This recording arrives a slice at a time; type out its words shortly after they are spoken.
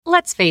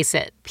Let's face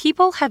it,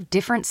 people have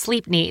different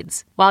sleep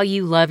needs. While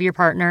you love your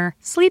partner,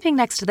 sleeping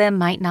next to them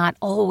might not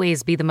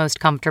always be the most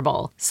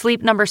comfortable.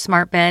 Sleep Number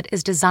Smart Bed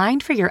is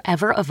designed for your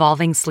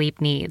ever-evolving sleep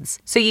needs,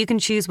 so you can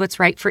choose what's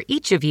right for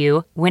each of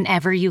you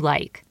whenever you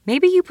like.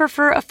 Maybe you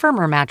prefer a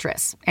firmer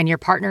mattress and your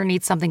partner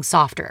needs something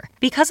softer.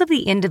 Because of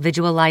the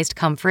individualized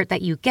comfort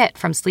that you get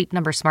from Sleep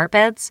Number Smart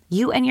Beds,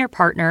 you and your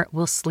partner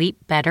will sleep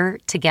better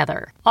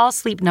together. All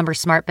Sleep Number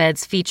Smart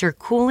Beds feature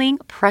cooling,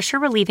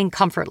 pressure-relieving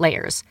comfort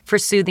layers for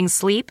soothing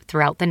sleep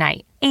throughout the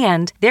night.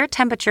 And their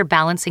temperature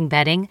balancing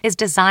bedding is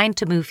designed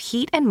to move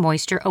heat and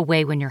moisture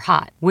away when you're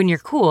hot. When you're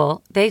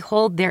cool, they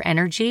hold their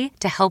energy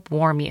to help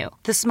warm you.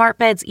 The smart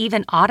beds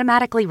even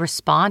automatically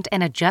respond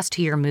and adjust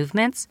to your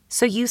movements,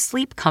 so you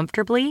sleep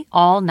comfortably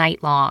all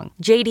night long.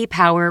 J.D.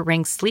 Power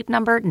ranks Sleep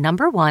Number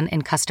 #1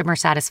 in customer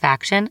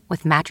satisfaction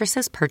with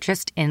mattresses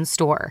purchased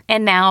in-store.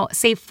 And now,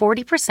 save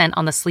 40%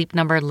 on the Sleep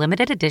Number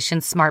limited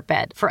edition smart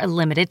bed for a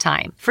limited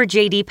time. For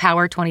J.D.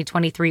 Power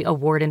 2023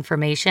 award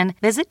information,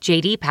 visit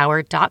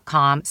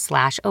jdpower.com/awards.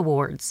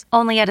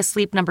 Only at a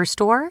Sleep Number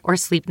store or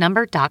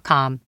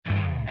sleepnumber.com.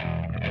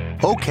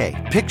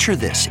 Okay, picture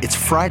this. It's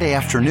Friday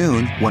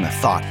afternoon when a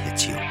thought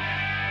hits you.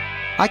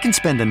 I can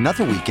spend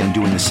another weekend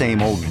doing the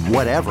same old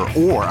whatever,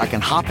 or I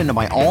can hop into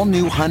my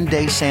all-new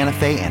Hyundai Santa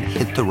Fe and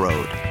hit the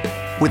road.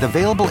 With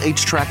available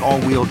H-Track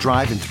all-wheel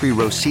drive and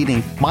 3-row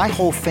seating, my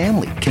whole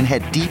family can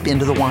head deep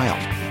into the wild.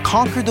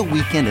 Conquer the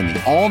weekend in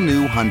the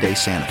all-new Hyundai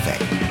Santa Fe.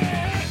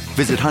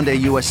 Visit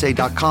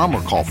HyundaiUSA.com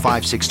or call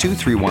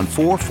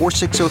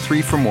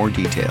 562-314-4603 for more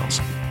details.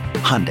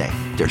 Hyundai,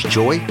 there's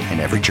joy in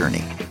every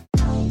journey.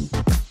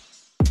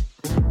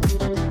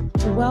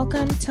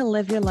 Welcome to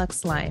Live Your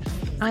Lux Life.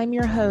 I'm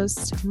your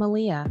host,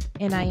 Malia,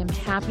 and I am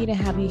happy to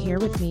have you here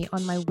with me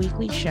on my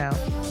weekly show,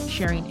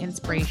 sharing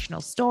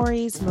inspirational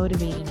stories,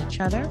 motivating each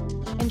other,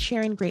 and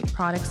sharing great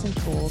products and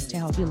tools to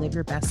help you live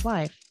your best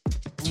life.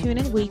 Tune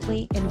in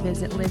weekly and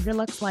visit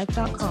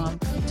liveyourluxlife.com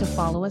to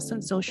follow us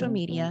on social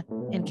media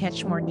and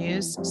catch more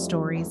news,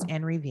 stories,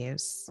 and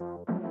reviews.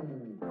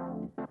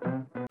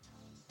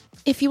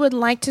 If you would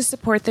like to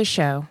support the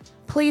show,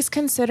 please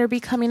consider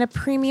becoming a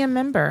premium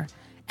member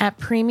at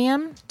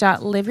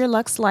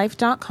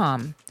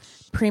premium.liveyourluxlife.com.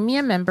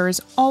 Premium members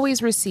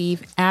always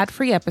receive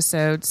ad-free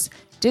episodes,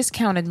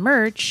 discounted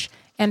merch,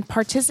 and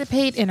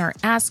participate in our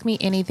Ask Me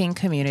Anything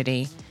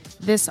community.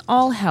 This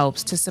all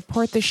helps to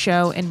support the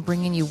show in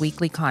bringing you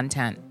weekly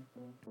content.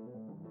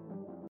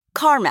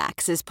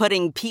 CarMax is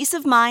putting peace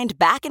of mind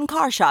back in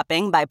car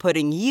shopping by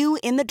putting you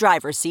in the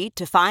driver's seat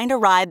to find a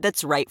ride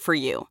that's right for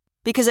you.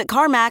 Because at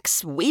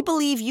CarMax, we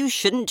believe you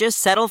shouldn't just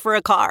settle for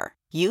a car.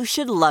 You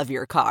should love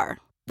your car.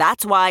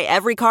 That's why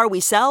every car we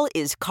sell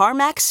is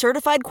CarMax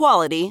certified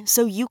quality,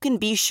 so you can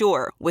be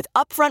sure with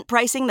upfront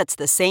pricing that's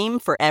the same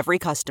for every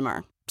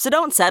customer. So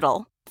don't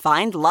settle.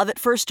 Find love at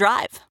first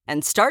drive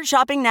and start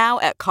shopping now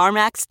at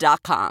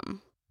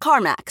CarMax.com.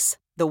 CarMax,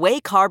 the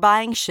way car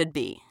buying should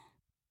be.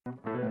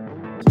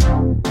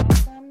 Welcome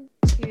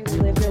to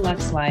Live Your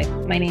Lux Life.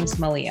 My name's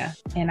Malia,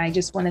 and I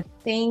just want to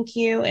thank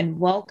you and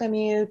welcome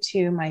you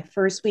to my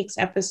first week's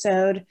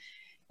episode.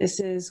 This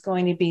is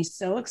going to be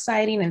so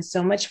exciting and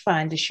so much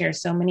fun to share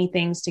so many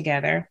things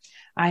together.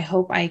 I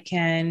hope I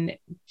can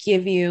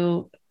give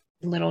you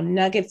little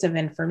nuggets of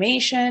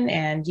information,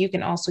 and you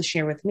can also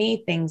share with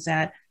me things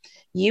that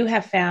you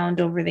have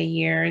found over the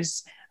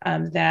years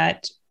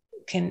that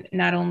can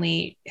not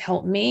only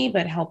help me,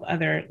 but help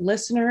other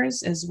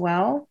listeners as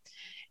well.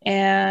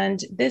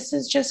 And this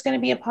is just going to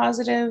be a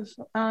positive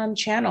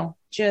channel,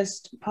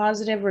 just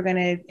positive. We're going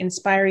to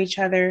inspire each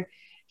other,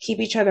 keep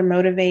each other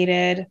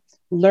motivated,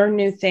 learn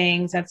new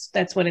things.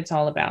 That's what it's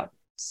all about.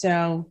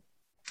 So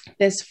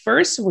this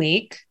first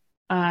week,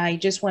 I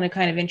just want to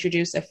kind of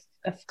introduce a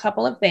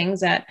couple of things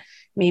that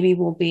maybe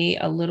will be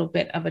a little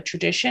bit of a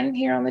tradition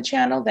here on the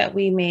channel that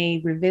we may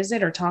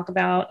revisit or talk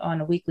about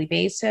on a weekly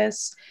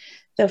basis.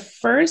 The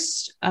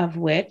first of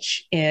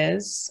which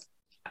is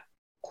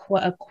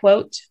a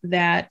quote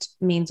that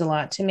means a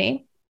lot to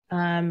me.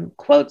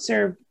 Quotes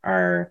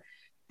are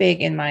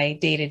big in my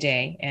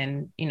day-to-day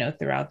and,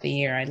 throughout the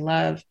year. I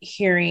love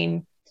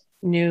hearing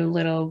new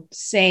little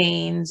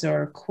sayings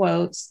or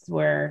quotes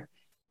where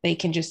they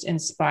can just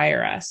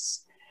inspire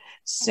us.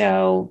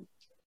 So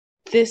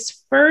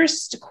this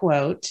first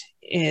quote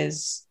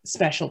is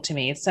special to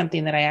me. It's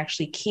something that I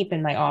actually keep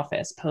in my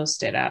office,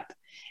 posted up.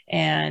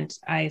 And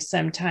I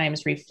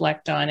sometimes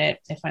reflect on it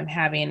if I'm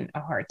having a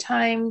hard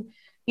time,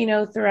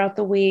 throughout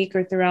the week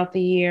or throughout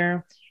the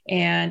year.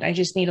 And I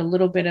just need a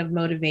little bit of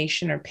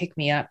motivation or pick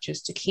me up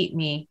just to keep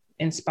me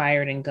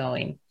inspired and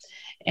going.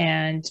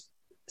 And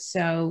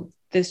so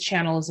this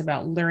channel is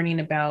about learning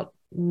about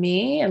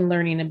me and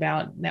learning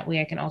about that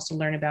way I can also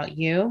learn about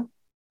you.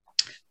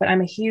 But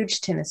I'm a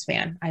huge tennis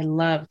fan. I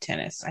love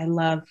tennis. I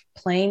love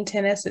playing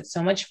tennis. It's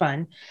so much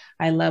fun.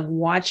 I love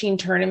watching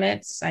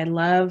tournaments. I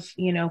love,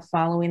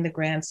 following the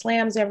Grand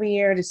Slams every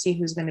year to see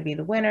who's going to be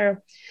the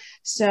winner.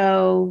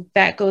 So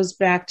that goes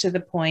back to the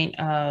point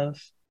of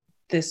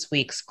this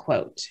week's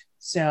quote.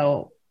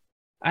 So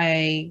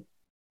I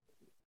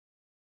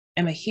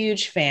am a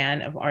huge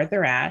fan of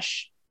Arthur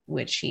Ashe,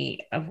 which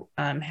he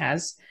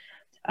has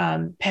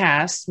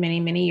passed many,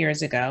 many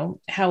years ago.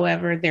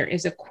 However, there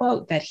is a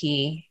quote that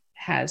he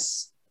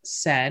has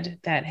said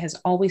that has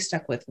always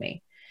stuck with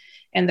me.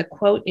 And the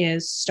quote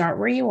is, start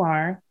where you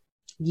are,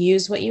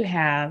 use what you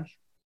have,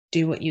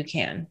 do what you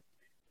can.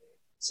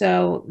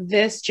 So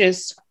this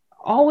just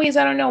always,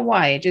 I don't know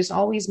why, it just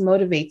always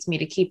motivates me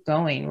to keep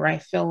going, where I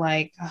feel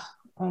like,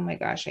 oh my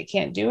gosh, I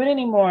can't do it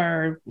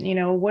anymore. You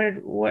know,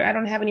 where I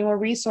don't have any more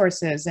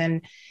resources.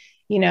 And,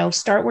 you know,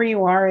 start where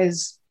you are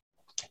is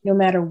no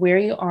matter where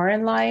you are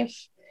in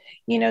life,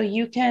 you know,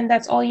 you can,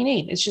 that's all you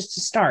need. It's just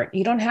to start.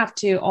 You don't have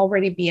to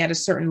already be at a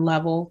certain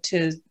level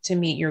to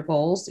meet your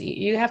goals.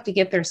 You have to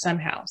get there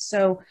somehow.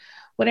 So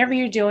whatever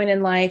you're doing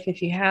in life,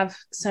 if you have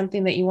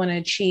something that you want to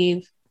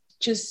achieve,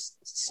 just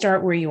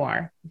start where you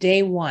are.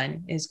 Day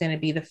one is going to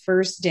be the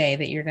first day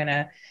that you're going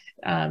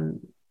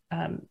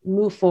to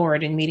move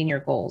forward in meeting your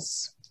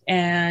goals.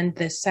 And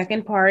the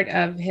second part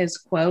of his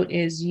quote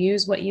is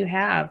use what you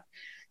have.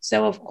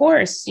 So of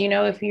course, you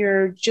know, if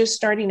you're just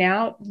starting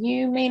out,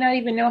 you may not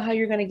even know how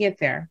you're going to get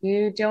there.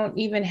 You don't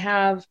even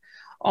have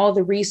all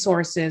the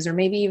resources or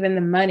maybe even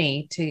the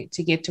money to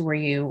get to where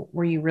you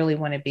really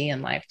want to be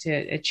in life to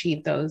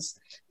achieve those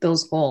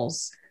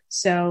goals.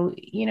 So,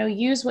 you know,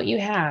 use what you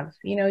have.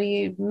 You know,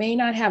 you may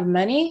not have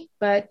money,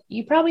 but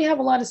you probably have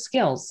a lot of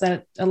skills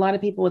that a lot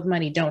of people with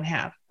money don't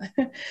have.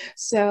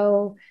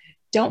 So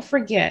don't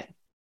forget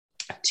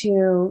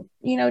to,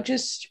 you know,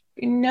 just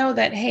know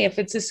that, hey, if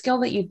it's a skill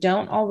that you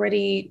don't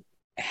already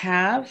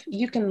have,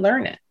 you can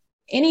learn it.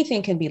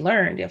 Anything can be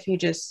learned if you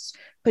just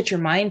put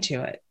your mind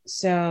to it.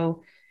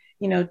 So,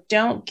 you know,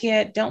 don't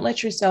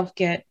let yourself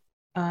get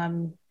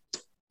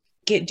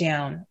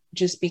down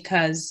just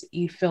because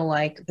you feel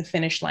like the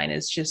finish line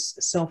is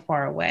just so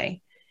far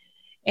away.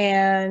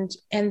 And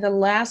the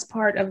last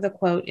part of the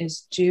quote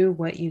is do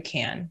what you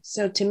can.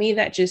 So to me,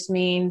 that just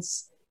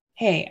means,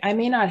 hey, I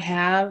may not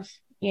have,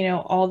 you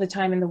know, all the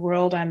time in the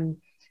world. I'm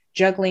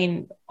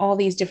juggling all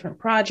these different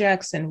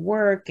projects and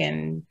work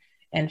and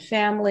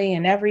family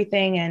and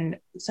everything. And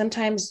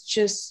sometimes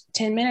just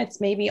 10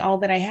 minutes may be all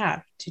that I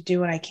have to do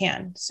what I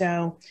can.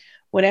 So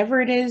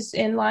whatever it is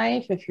in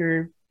life, if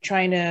you're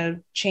trying to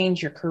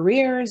change your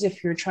careers,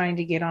 if you're trying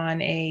to get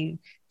on a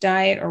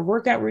diet or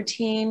workout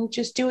routine,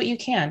 just do what you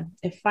can.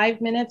 If 5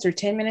 minutes or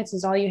 10 minutes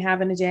is all you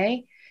have in a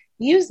day,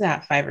 use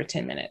that 5 or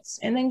 10 minutes.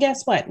 And then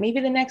guess what? Maybe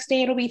the next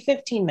day it'll be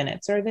 15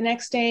 minutes, or the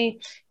next day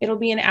it'll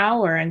be an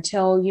hour,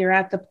 until you're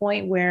at the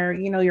point where,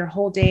 you know, your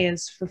whole day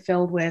is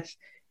fulfilled with,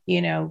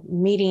 you know,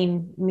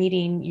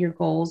 meeting your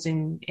goals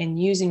and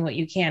using what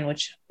you can,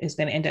 which is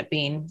going to end up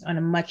being on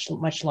a much,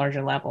 much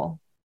larger level.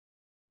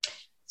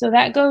 So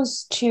that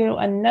goes to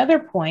another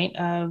point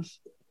of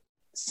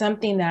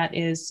something that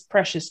is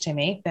precious to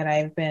me that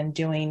I've been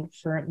doing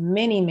for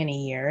many,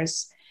 many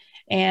years.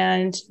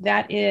 And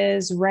that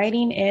is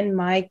writing in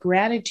my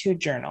gratitude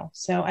journal.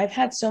 So I've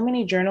had so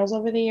many journals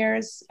over the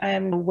years,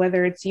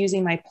 whether it's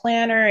using my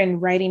planner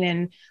and writing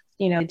in,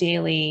 you know,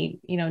 daily,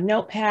 you know,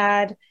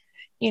 notepad,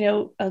 you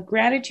know, a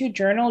gratitude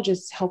journal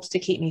just helps to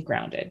keep me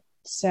grounded.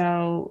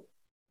 So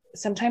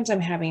sometimes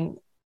I'm having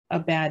a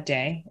bad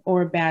day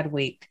or a bad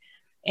week,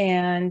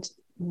 and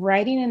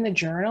writing in the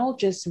journal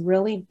just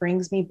really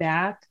brings me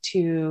back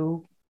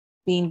to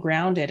being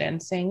grounded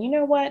and saying, you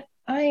know what,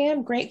 I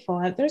am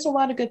grateful. There's a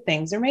lot of good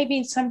things. There may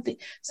be something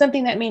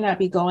that may not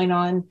be going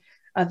on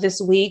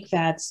this week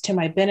that's to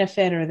my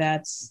benefit, or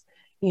that's,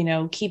 you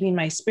know, keeping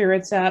my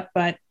spirits up.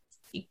 But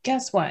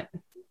guess what?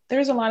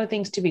 There's a lot of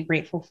things to be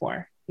grateful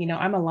for. You know,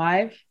 I'm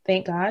alive.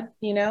 Thank God.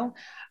 You know,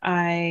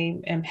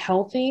 I am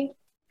healthy.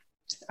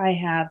 I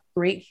have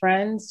great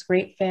friends,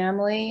 great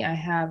family. I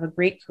have a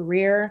great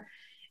career.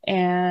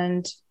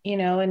 And, you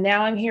know, and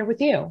now I'm here with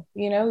you.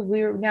 You know,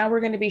 we're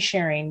going to be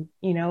sharing,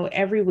 you know,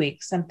 every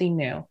week something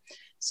new.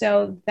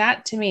 So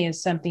that to me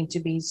is something to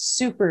be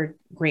super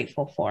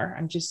grateful for.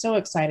 I'm just so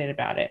excited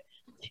about it.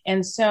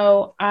 And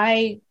so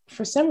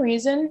for some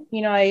reason,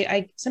 you know,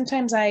 I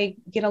sometimes I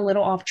get a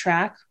little off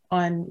track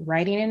on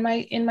writing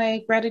in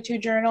my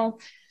gratitude journal.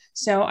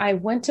 So I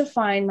went to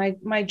find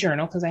my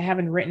journal, because I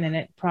haven't written in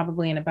it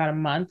probably in about a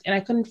month, and I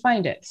couldn't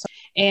find it.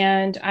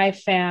 And I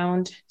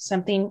found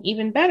something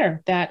even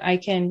better that I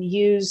can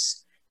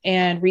use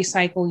and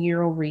recycle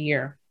year over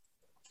year,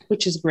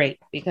 which is great,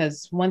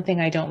 because one thing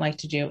I don't like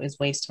to do is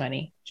waste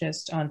money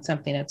just on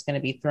something that's going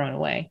to be thrown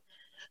away.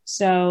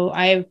 So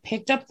I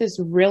picked up this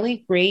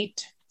really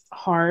great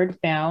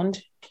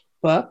hardbound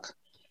book,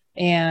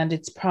 and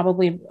it's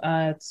probably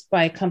it's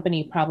by a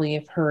company you probably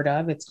have heard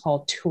of. It's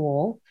called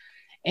Tool.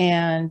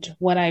 And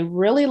what I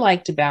really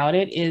liked about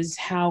it is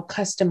how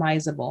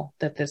customizable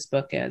that this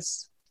book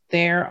is.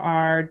 There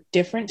are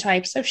different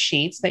types of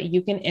sheets that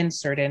you can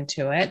insert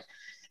into it.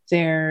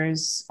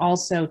 There's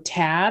also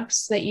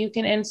tabs that you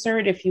can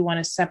insert if you want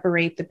to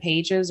separate the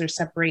pages or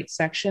separate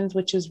sections,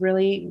 which is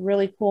really,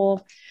 really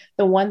cool.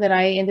 The one that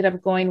I ended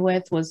up going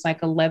with was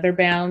like a leather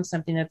bound,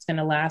 something that's going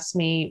to last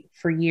me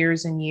for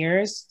years and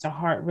years. It's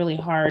a really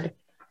hard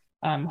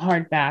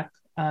hardback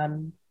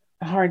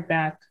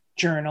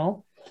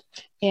journal.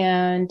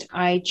 And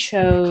I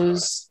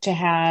chose to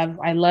have,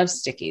 I love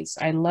stickies.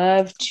 I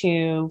love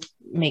to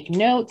make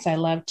notes. I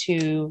love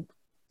to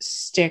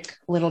stick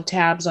little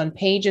tabs on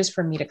pages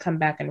for me to come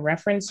back and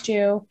reference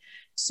to.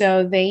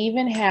 So they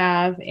even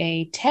have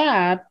a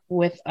tab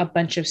with a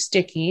bunch of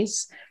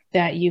stickies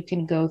that you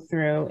can go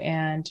through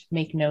and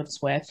make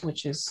notes with,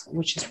 which is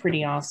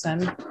pretty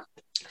awesome.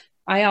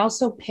 I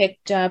also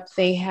picked up,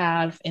 they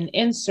have an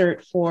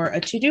insert for a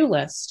to-do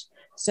list.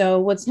 So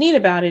what's neat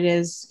about it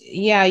is,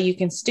 yeah, you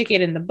can stick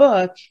it in the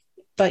book,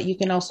 but you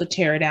can also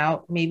tear it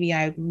out. Maybe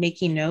I'm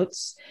making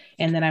notes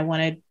and then I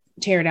want to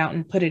tear it out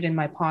and put it in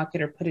my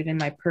pocket or put it in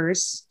my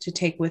purse to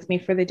take with me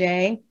for the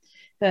day.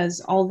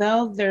 Because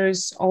although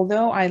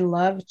I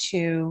love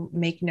to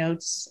make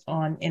notes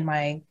in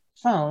my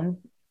phone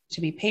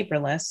to be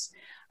paperless,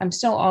 I'm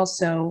still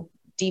also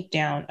deep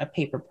down a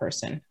paper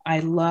person. I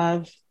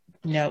love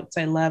notes.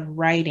 I love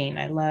writing.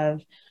 I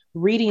love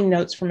reading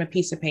notes from a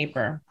piece of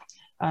paper.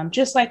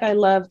 Just like I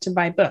love to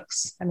buy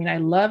books. I mean, I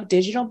love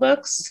digital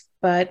books,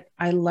 but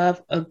I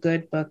love a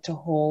good book to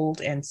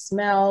hold and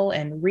smell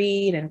and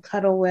read and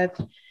cuddle with,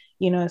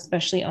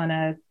 especially on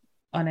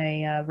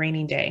a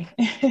rainy day.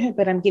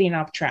 But I'm getting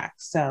off track.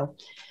 So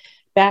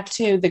back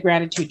to the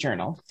gratitude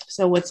journal.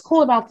 So what's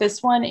cool about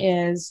this one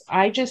is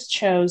I just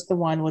chose the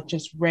one with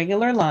just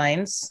regular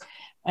lines.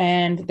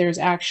 And there's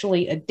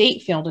actually a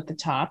date field at the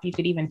top. You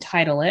could even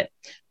title it.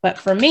 But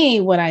for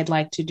me, what I'd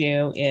like to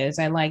do is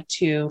I like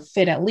to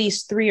fit at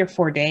least 3 or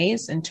 4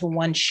 days into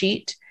one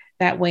sheet.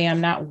 That way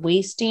I'm not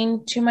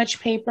wasting too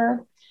much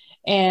paper.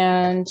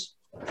 And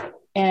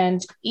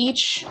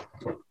each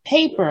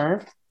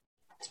paper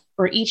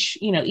or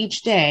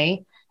each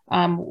day,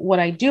 what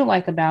I do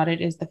like about it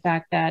is the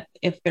fact that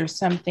if there's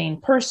something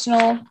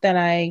personal that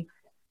I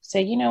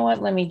say, you know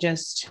what, let me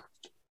just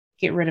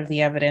get rid of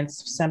the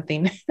evidence,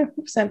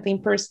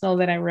 something personal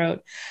that I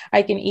wrote,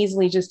 I can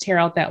easily just tear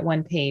out that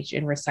one page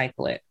and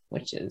recycle it,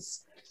 which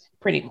is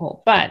pretty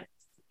cool. But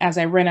as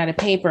I run out of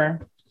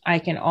paper, I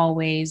can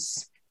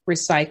always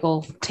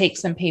recycle, take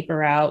some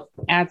paper out,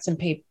 add some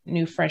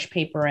new fresh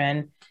paper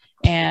in,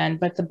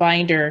 but the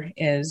binder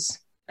is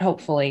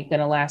hopefully going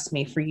to last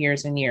me for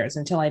years and years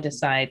until I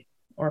decide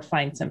or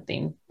find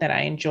something that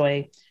I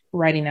enjoy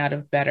writing out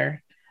of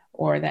better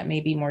or that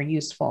may be more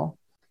useful.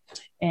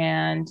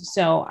 And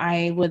so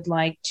I would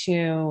like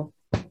to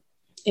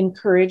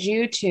encourage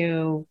you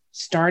to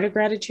start a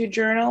gratitude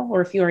journal,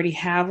 or if you already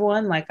have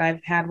one, like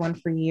I've had one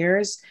for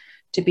years,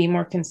 to be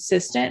more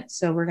consistent.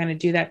 So we're going to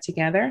do that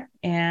together.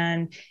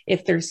 And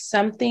if there's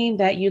something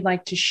that you'd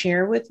like to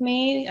share with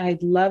me,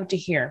 I'd love to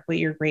hear what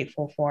you're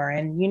grateful for.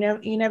 And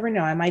you never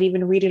know, I might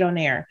even read it on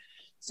air.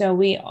 So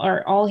we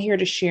are all here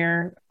to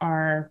share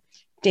our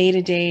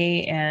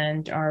day-to-day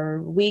and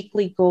our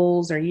weekly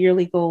goals, our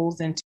yearly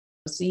goals, and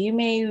so you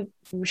may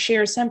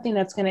share something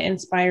that's going to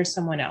inspire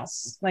someone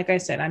else. Like I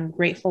said, I'm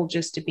grateful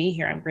just to be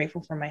here. I'm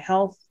grateful for my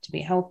health, to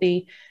be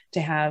healthy,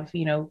 to have,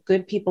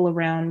 good people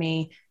around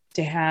me,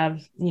 to have,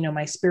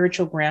 my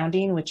spiritual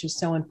grounding, which is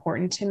so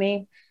important to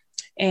me.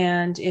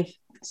 And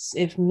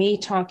if me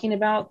talking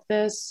about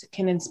this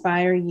can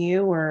inspire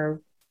you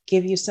or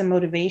give you some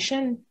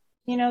motivation,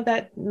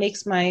 that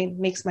makes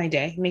my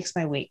day, makes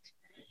my week.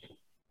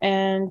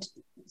 And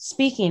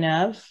speaking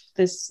of,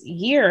 this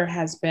year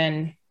has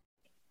been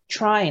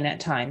trying at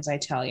times, I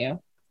tell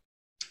you,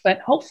 but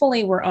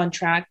hopefully we're on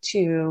track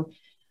to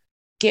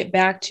get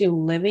back to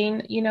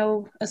living,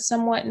 a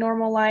somewhat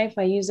normal life.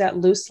 I use that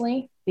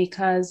loosely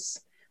because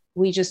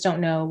we just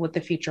don't know what the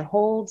future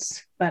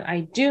holds. But I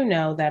do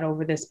know that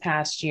over this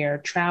past year,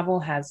 travel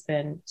has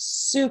been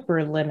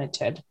super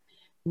limited,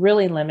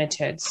 really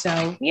limited.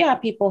 So yeah,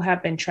 people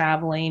have been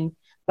traveling,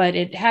 but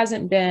it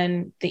hasn't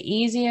been the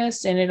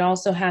easiest. And it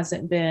also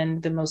hasn't been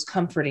the most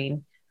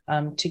comforting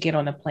to get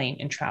on a plane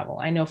and travel.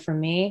 I know for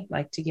me,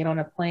 like to get on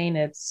a plane,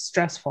 it's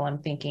stressful. I'm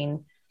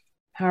thinking,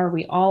 how are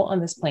we all on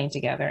this plane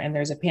together? And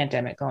there's a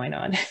pandemic going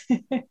on.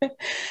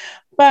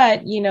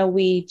 But,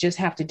 we just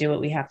have to do what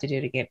we have to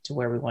do to get to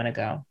where we want to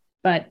go.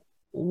 But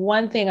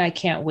one thing I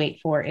can't wait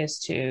for is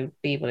to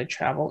be able to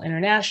travel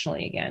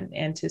internationally again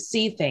and to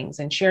see things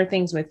and share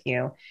things with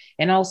you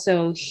and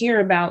also hear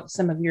about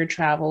some of your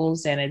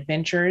travels and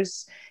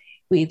adventures.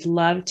 We'd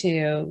love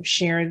to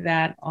share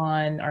that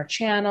on our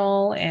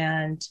channel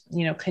and,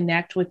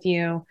 connect with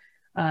you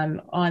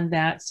on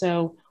that.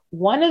 So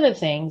one of the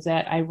things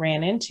that I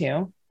ran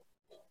into,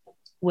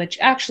 which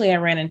actually I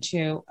ran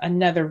into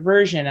another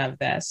version of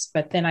this,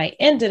 but then I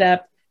ended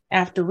up,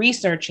 after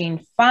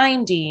researching,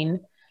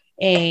 finding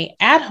a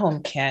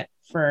at-home kit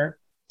for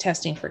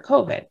testing for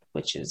COVID,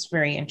 which is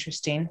very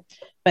interesting.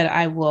 But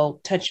I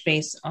will touch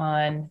base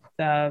on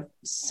the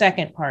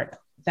second part,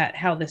 that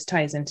how this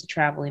ties into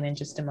traveling, in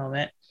just a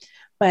moment.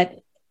 But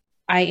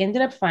I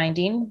ended up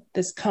finding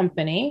this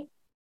company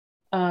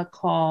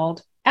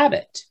called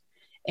Abbott,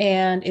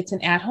 and it's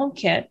an at-home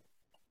kit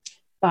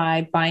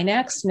by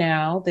Binax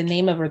Now. The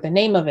name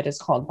of it is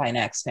called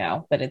Binax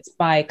Now, but it's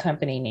by a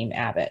company named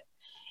Abbott.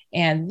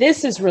 And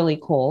this is really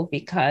cool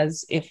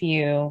because if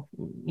who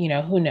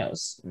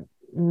knows,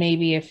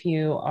 maybe if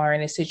you are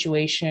in a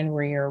situation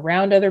where you're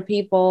around other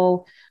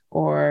people,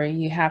 or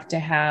you have to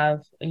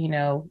have,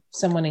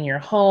 someone in your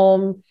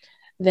home,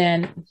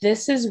 then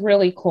this is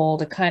really cool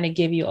to kind of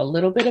give you a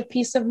little bit of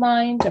peace of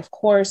mind. Of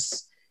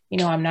course,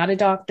 I'm not a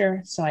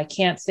doctor, so I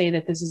can't say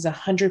that this is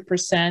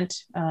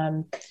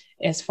 100%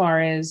 as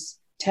far as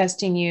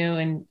testing you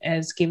and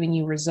as giving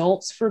you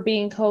results for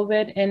being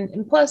COVID.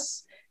 And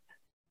plus,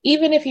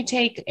 even if you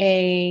take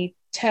a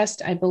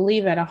test, I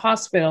believe at a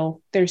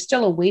hospital, there's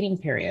still a waiting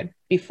period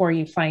before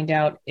you find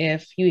out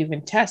if you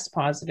even test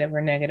positive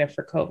or negative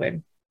for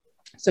COVID.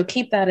 So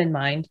keep that in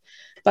mind.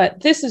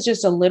 But this is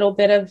just a little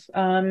bit of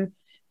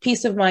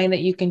peace of mind that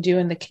you can do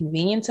in the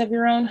convenience of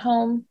your own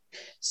home.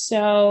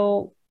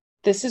 So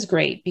this is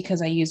great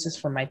because I use this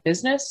for my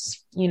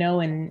business,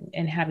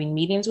 and having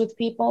meetings with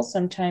people.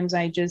 Sometimes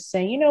I just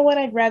say,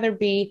 I'd rather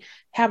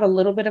have a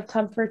little bit of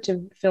comfort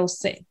to feel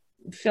safe,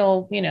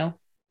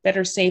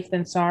 better safe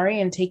than sorry,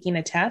 and taking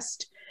a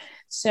test.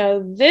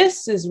 So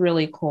this is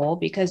really cool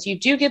because you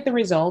do get the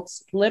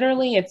results.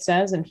 Literally, it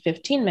says in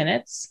 15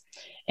 minutes,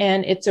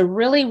 and it's a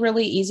really,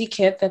 really easy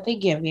kit that they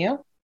give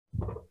you.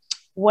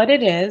 What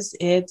it is,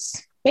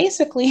 it's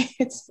basically,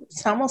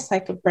 it's almost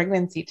like a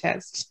pregnancy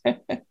test.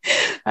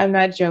 I'm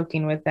not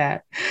joking with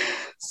that.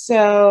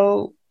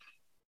 So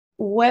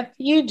what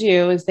you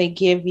do is they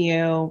give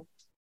you,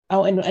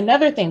 and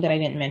another thing that I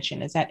didn't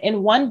mention is that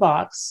in one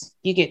box,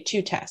 you get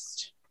 2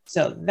 tests.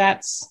 So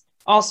that's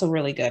also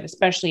really good,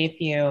 especially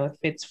if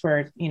it's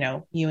for,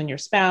 you and your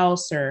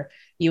spouse, or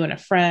you and a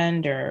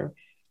friend, or,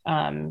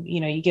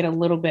 you get a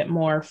little bit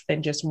more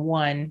than just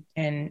one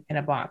in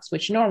a box,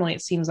 which normally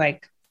it seems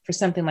like for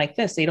something like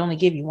this, they'd only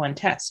give you 1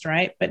 test,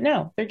 right? But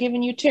no, they're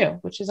giving you 2,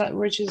 which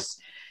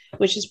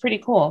is pretty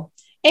cool.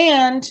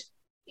 And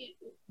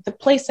the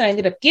place that I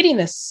ended up getting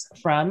this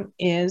from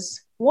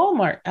is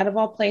Walmart, out of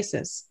all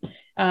places.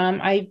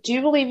 I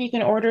do believe you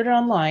can order it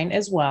online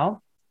as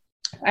well.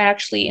 I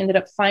actually ended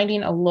up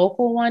finding a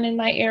local one in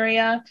my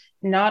area.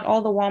 Not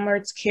all the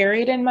Walmarts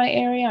carry it in my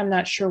area. I'm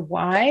not sure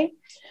why,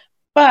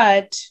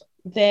 but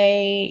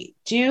they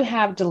do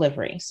have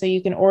delivery. So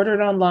you can order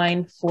it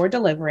online for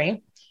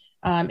delivery.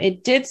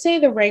 It did say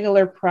the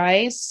regular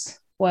price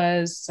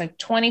was like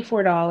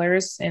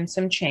 $24 and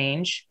some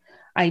change.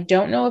 I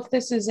don't know if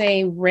this is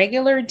a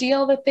regular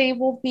deal that they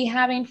will be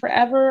having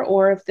forever,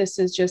 or if this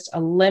is just a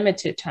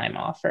limited time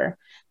offer,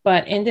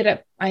 but I ended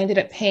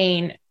up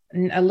paying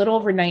a little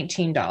over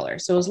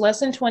 $19. So it was less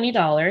than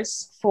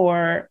 $20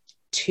 for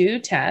 2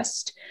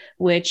 tests,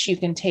 which you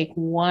can take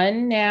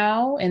one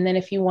now. And then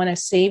if you want to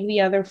save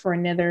the other for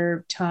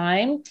another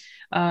time,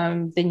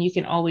 then you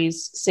can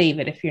always save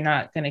it if you're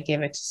not going to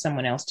give it to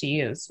someone else to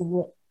use.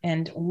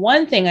 And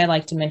one thing I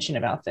like to mention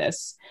about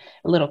this,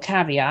 a little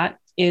caveat,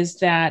 is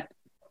that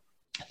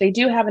they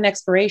do have an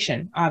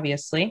expiration,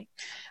 obviously,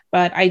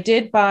 but I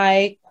did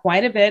buy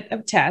quite a bit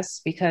of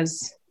tests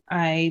because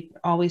I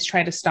always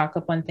try to stock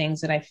up on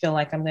things that I feel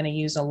like I'm going to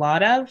use a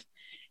lot of.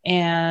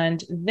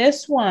 And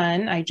this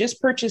one, I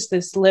just purchased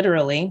this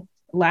literally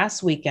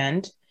last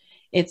weekend.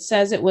 It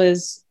says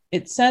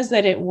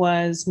that it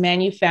was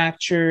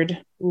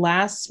manufactured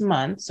last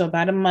month, so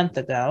about a month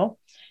ago.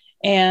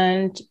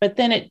 But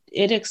then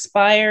it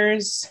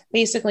expires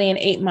basically in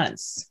 8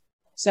 months.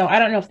 So I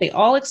don't know if they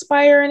all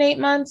expire in 8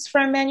 months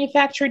from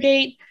manufacture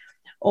date,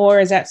 or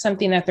is that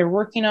something that they're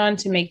working on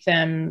to make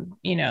them,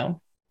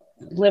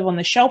 live on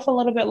the shelf a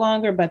little bit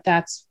longer, but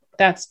that's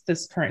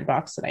this current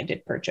box that I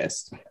did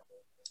purchase.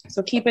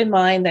 So keep in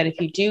mind that if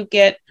you do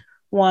get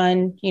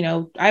one,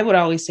 I would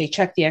always say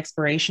check the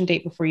expiration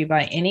date before you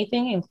buy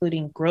anything,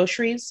 including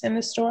groceries in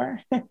the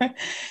store.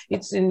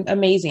 It's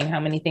amazing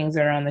how many things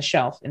are on the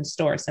shelf in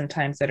stores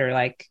sometimes that are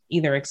like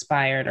either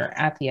expired or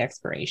at the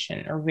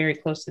expiration or very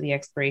close to the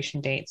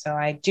expiration date. So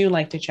I do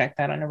like to check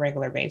that on a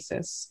regular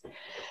basis.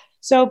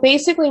 So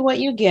basically what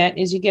you get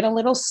is you get a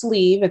little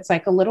sleeve. It's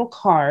like a little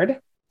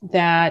card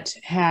that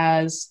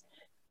has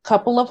a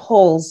couple of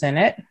holes in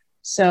it.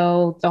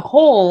 So the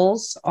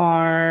holes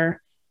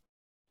are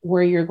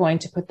where you're going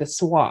to put the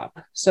swab.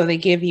 So they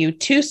give you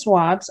 2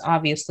 swabs,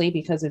 obviously,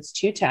 because it's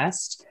 2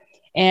 tests.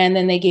 And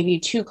then they give you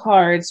 2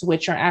 cards,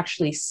 which are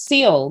actually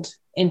sealed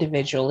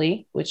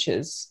individually, which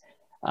is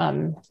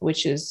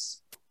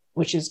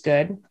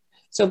good.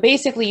 So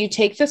basically you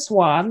take the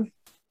swab,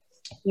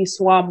 you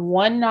swab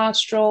one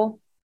nostril,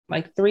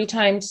 like 3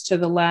 times to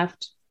the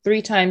left,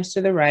 3 times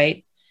to the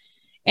right.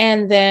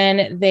 And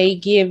then they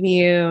give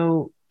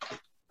you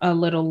a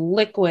little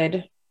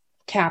liquid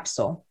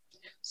capsule.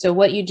 So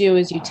what you do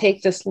is you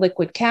take this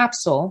liquid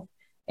capsule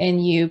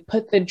and you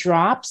put the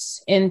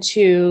drops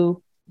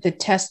into the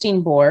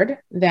testing board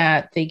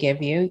that they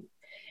give you.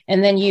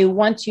 And then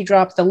once you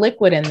drop the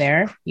liquid in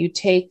there, you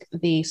take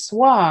the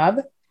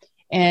swab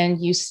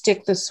and you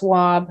stick the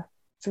swab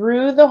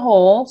through the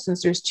hole.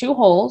 Since there's 2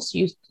 holes,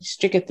 you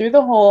stick it through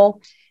the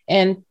hole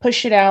and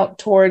push it out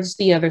towards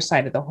the other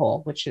side of the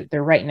hole, which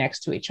they're right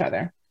next to each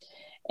other.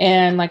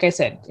 And like I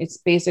said, it's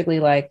basically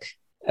like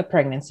a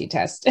pregnancy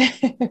test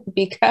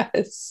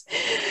because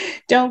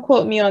don't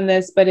quote me on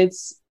this, but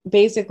it's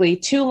basically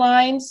 2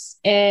 lines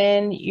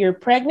and you're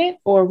pregnant,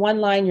 or 1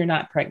 line you're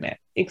not pregnant,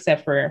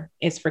 except for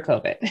it's for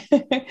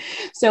COVID.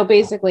 So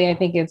basically, I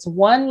think it's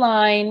 1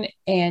 line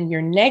and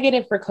you're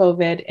negative for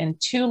COVID, and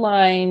 2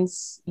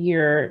 lines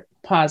you're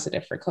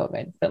positive for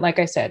COVID. But like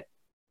I said,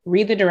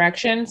 read the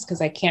directions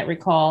because I can't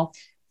recall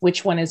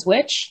which one is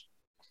which.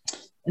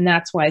 And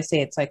that's why I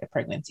say it's like a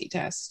pregnancy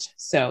test.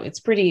 So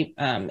it's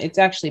it's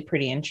actually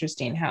pretty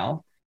interesting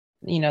how,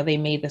 they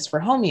made this for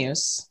home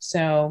use.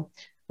 So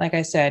like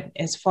I said,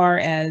 as far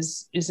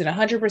as, is it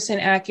 100%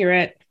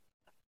 accurate?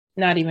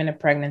 Not even a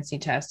pregnancy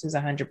test is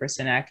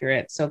 100%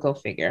 accurate. So go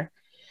figure.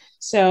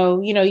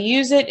 So,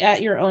 use it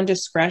at your own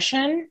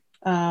discretion.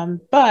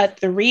 But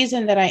the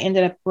reason that I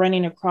ended up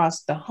running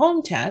across the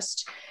home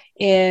test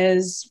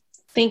is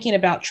thinking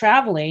about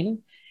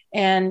traveling.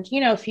 And,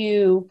 if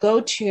you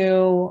go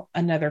to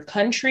another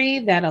country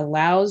that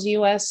allows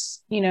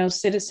US,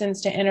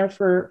 citizens to enter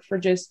for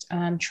just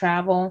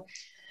travel,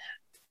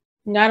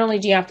 not only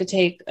do you have to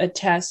take a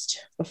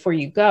test before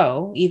you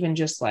go, even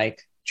just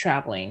like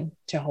traveling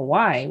to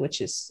Hawaii,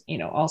 which is,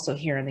 also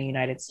here in the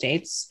United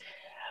States,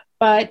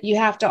 but you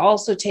have to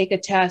also take a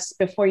test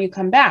before you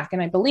come back.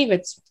 And I believe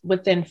it's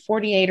within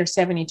 48 or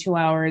 72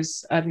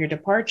 hours of your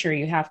departure,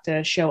 you have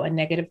to show a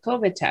negative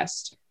COVID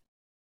test.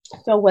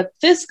 So what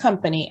this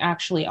company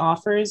actually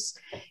offers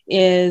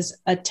is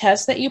a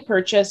test that you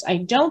purchase. I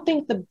don't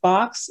think the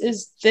box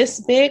is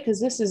this big, because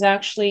this is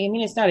actually,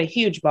 it's not a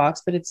huge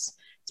box, but it's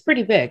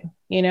pretty big,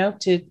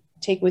 to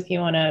take with you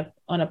on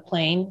a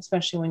plane,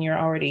 especially when you're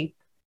already,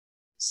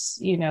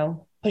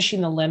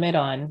 pushing the limit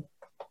on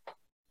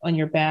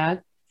your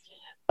bag.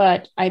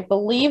 But I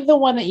believe the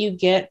one that you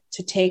get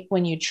to take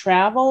when you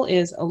travel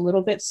is a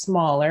little bit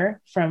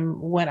smaller from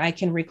what I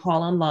can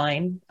recall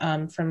online,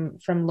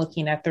 from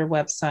looking at their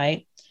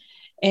website.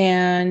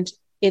 And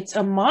it's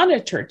a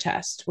monitor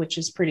test, which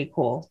is pretty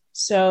cool.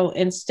 So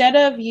instead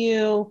of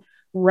you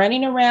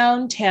running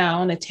around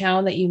town, a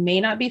town that you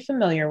may not be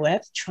familiar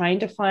with, trying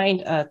to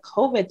find a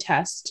COVID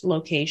test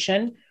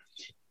location,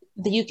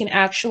 that you can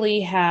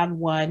actually have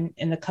one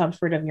in the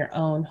comfort of your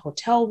own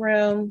hotel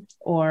room,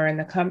 or in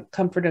the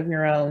comfort of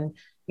your own,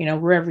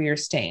 wherever you're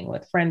staying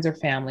with friends or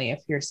family,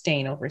 if you're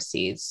staying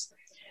overseas.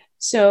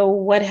 So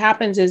what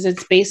happens is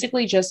it's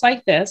basically just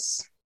like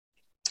this,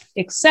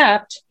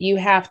 except you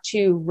have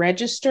to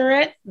register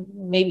it.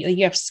 Maybe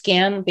you have to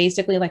scan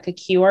basically like a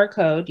QR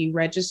code. You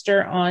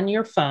register on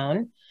your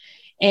phone,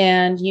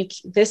 and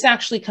this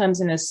actually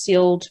comes in a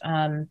sealed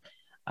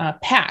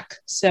pack.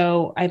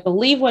 So I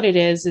believe what it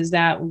is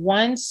that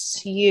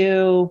once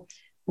you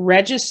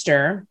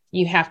register,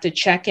 you have to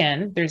check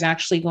in. There's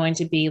actually going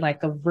to be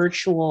like a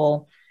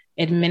virtual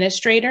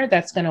administrator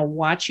that's going to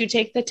watch you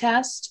take the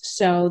test.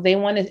 So they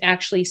want to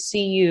actually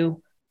see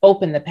you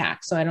open the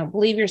pack. So I don't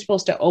believe you're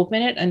supposed to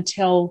open it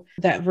until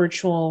that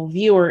virtual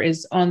viewer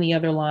is on the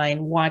other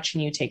line watching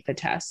you take the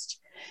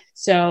test.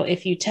 So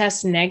if you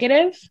test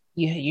negative,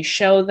 you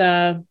show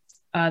the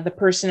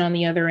person on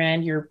the other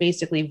end, you're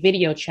basically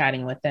video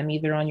chatting with them,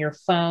 either on your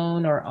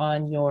phone or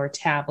on your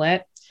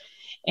tablet.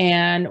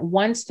 And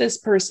once this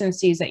person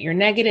sees that you're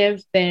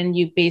negative, then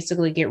you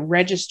basically get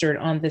registered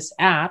on this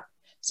app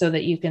so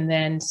that you can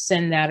then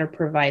send that or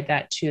provide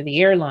that to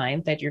the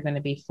airline that you're going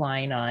to be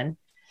flying on.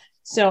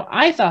 So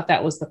I thought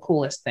that was the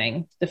coolest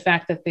thing. The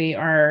fact that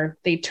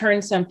they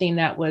turned something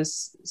that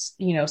was,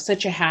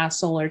 such a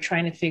hassle, or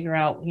trying to figure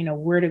out,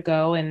 where to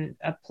go in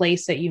a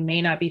place that you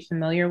may not be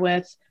familiar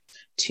with,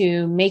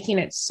 to making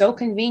it so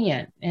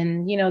convenient.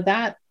 And,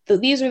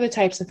 these are the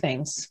types of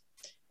things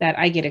that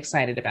I get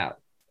excited about.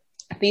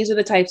 These are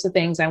the types of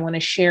things I want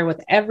to share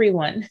with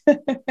everyone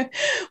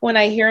when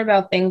I hear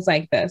about things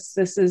like this.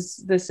 This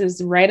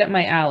is right up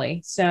my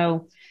alley.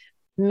 So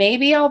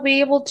maybe I'll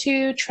be able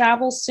to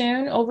travel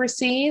soon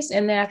overseas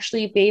and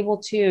actually be able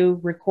to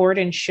record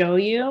and show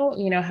you,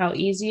 how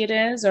easy it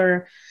is.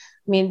 Or,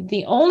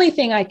 the only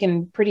thing I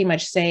can pretty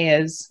much say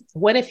is,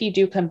 what if you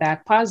do come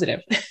back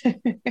positive?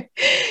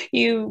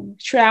 You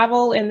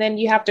travel and then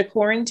you have to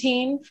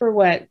quarantine for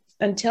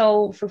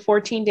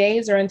 14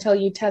 days, or until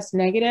you test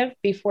negative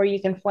before you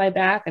can fly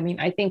back.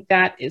 I think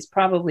that is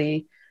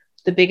probably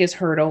the biggest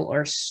hurdle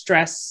or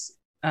stressful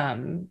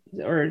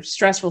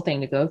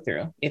thing to go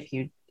through if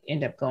you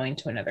end up going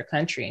to another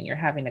country and you're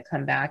having to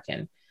come back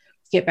and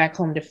get back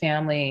home to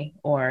family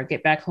or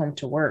get back home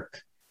to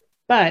work.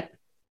 But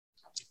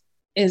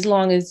as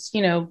long as,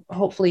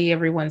 hopefully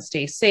everyone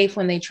stays safe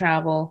when they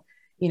travel,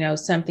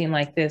 something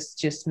like this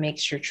just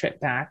makes your trip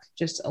back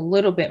just a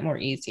little bit more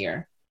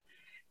easier.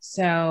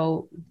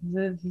 So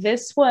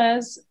this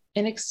was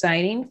an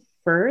exciting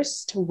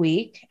first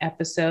week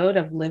episode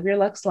of Live Your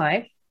Lux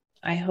Life.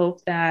 I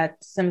hope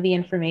that some of the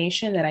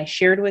information that I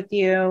shared with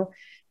you,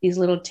 these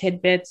little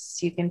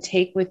tidbits, you can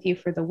take with you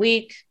for the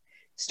week.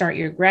 Start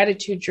your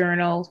gratitude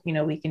journal.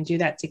 We can do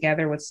that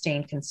together with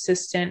staying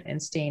consistent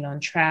and staying on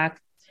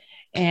track.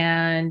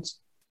 And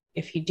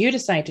if you do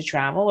decide to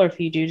travel, or if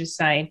you do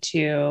decide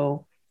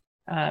to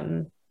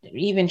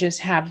even just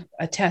have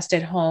a test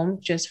at home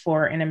just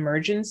for an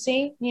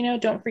emergency,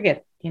 don't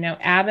forget,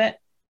 Abbott,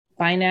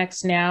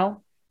 Binax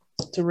Now,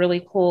 It's a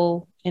really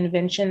cool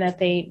invention that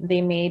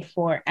they made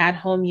for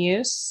at-home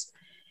use.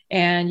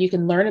 And you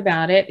can learn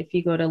about it if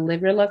you go to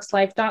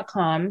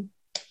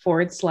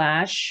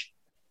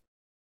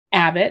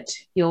liveyourluxlife.com/Abbott.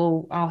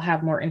 I'll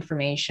have more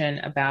information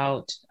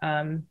about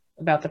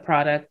the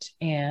product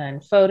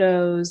and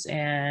photos,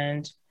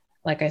 and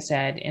like I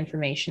said,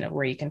 information of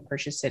where you can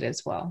purchase it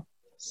as well.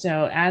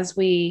 So as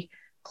we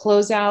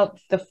close out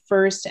the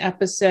first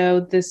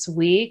episode this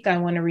week, I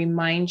want to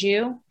remind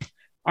you,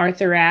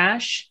 Arthur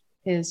Ashe,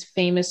 his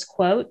famous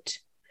quote,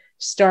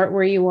 "Start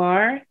where you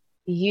are,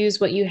 use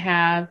what you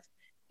have,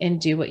 and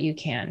do what you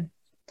can."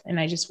 And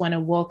I just want to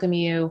welcome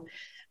you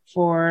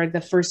for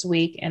the first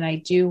week. And I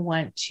do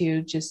want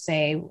to just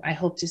say, I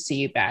hope to see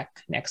you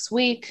back next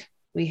week.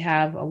 We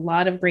have a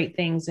lot of great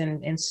things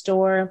in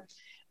store.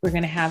 We're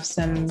going to have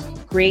some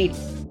great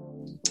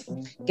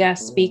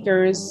guest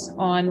speakers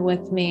on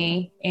with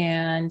me.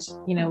 And,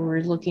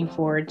 we're looking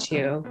forward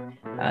to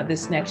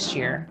this next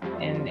year.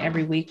 And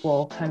every week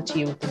we'll come to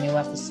you with a new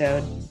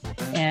episode.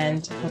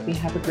 And hope you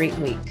have a great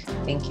week.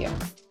 Thank you.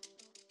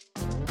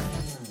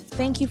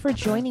 Thank you for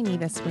joining me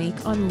this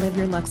week on Live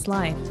Your Lux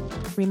Life.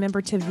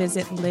 Remember to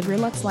visit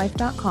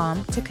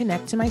liveyourluxlife.com to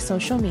connect to my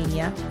social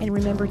media, and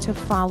remember to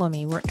follow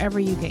me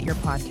wherever you get your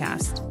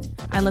podcast.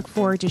 I look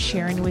forward to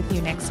sharing with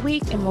you next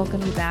week and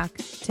welcome you back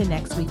to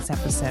next week's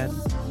episode.